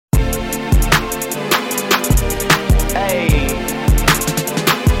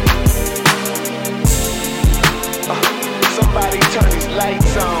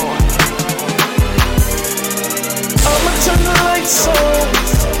lights on.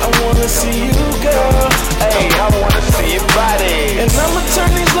 I wanna see you, girl. Hey, I wanna see your body. And I'ma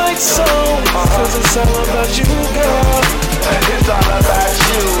turn these lights on, cause it's all about you, girl. It's all about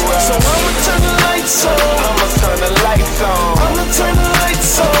you. So I'ma turn the lights on. I'ma turn the lights on. I'ma turn the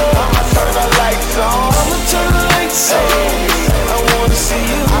lights on. I'ma turn the lights on. I'ma turn the lights on. I wanna see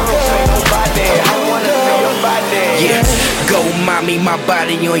you, I don't see girl. nobody. I wanna see your body. Yeah, go mommy, my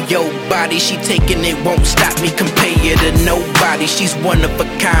body on your body. She taking it, won't stop me, compare it to nobody. She's one of a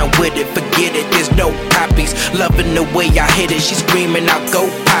kind with it, forget it, there's no copies. Loving the way I hit it, she screaming out, go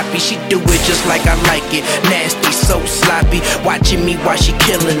poppy. She do it just like I like it, nasty, so sloppy. Watching me while she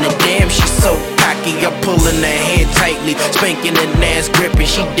killing it, damn, she's so cocky. I'm pulling her hair tightly, spanking her ass gripping.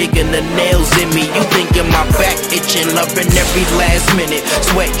 She digging the nails in me, you thinking my back itching. Loving every last minute,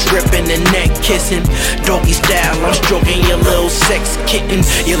 sweat dripping and neck kissing. Doggy style, I'm stroking your little sex kitten.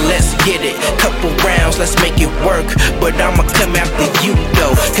 Yeah, let's get it, couple rounds, let's make it work. But I'ma come after you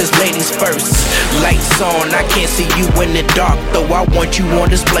though, cause ladies first. Lights on, I can't see you in the dark though. I want you on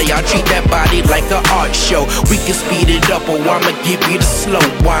display, I'll treat that body like an art show. We can speed it up or I'ma give you the slow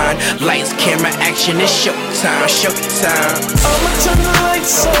wine. Lights, camera, action, it's showtime, showtime. I'ma turn the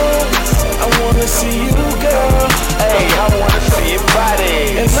lights on. I wanna see you, girl. Hey, I wanna see your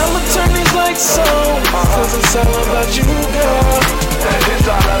body. And I'ma turn these lights on, cause it's all about you, girl. It's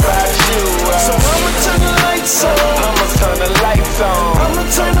all about you. So I'ma turn the lights on. I'ma turn the lights on. I'ma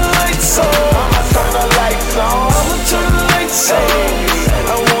turn the lights on. I'ma turn the lights on. I'ma turn the lights on.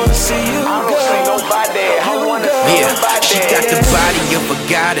 I wanna see you, I don't see girl. nobody. I wanna see Yeah, your body. she got the body of a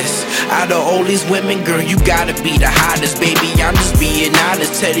goddess. Out of all these women, girl, you gotta be the hottest. Baby, I'm just being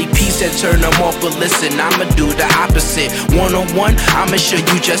honest. Teddy P said turn them off, but listen, I'ma do the opposite. One-on-one, I'ma show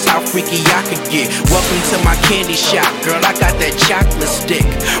you just how freaky I could get. Welcome to my candy shop, girl, I got that chocolate stick.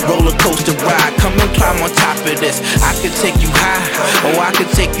 Roller coaster ride, come and climb on top of this. I could take you high, or I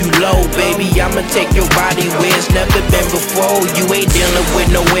could take you low. Baby, I'ma take your body where it's never been before. You ain't dealing with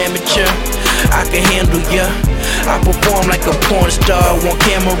no amateur, I can handle ya. I perform like a porn star on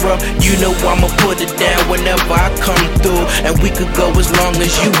camera. You know I'ma put it down whenever I come through. And we could go as long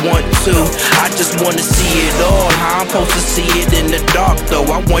as you want to. I just wanna see it all, how I'm supposed to see it in the dark though.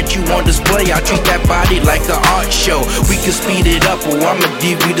 I want you on display, I treat that body like an art show. We can speed it up or I'ma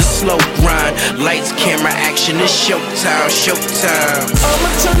give you the slow grind. Lights, camera, action, it's showtime, showtime. I'ma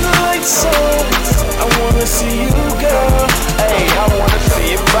turn the lights on. I wanna see you, girl. Hey, I wanna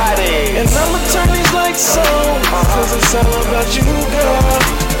see your body. And I'ma turn these lights on, cause it's all about you, girl.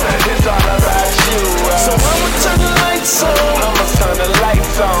 It's all about you. So I'ma turn the lights on. I'ma turn the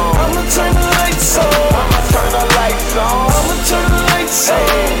lights on. I'ma turn the lights on. I'ma turn the lights on. I'ma turn the lights on.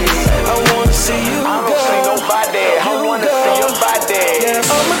 I wanna see you, I don't see girl. nobody. I wanna see your body.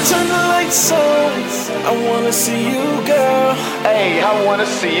 Yeah, I'ma turn the lights on. I wanna see you, girl. Hey, I wanna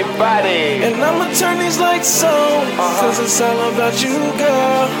see your body. And I'ma turn these lights on, cause it's all about you,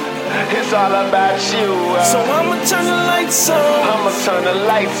 girl. It's all about you. So I'ma turn the lights on. I'ma turn the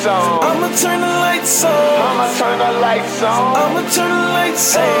lights on. I'ma turn the lights on. I'ma turn the lights on. I'ma turn the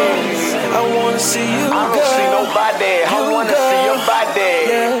lights on. I wanna see you, I don't girl. see nobody. I You, wanna see your girl. body.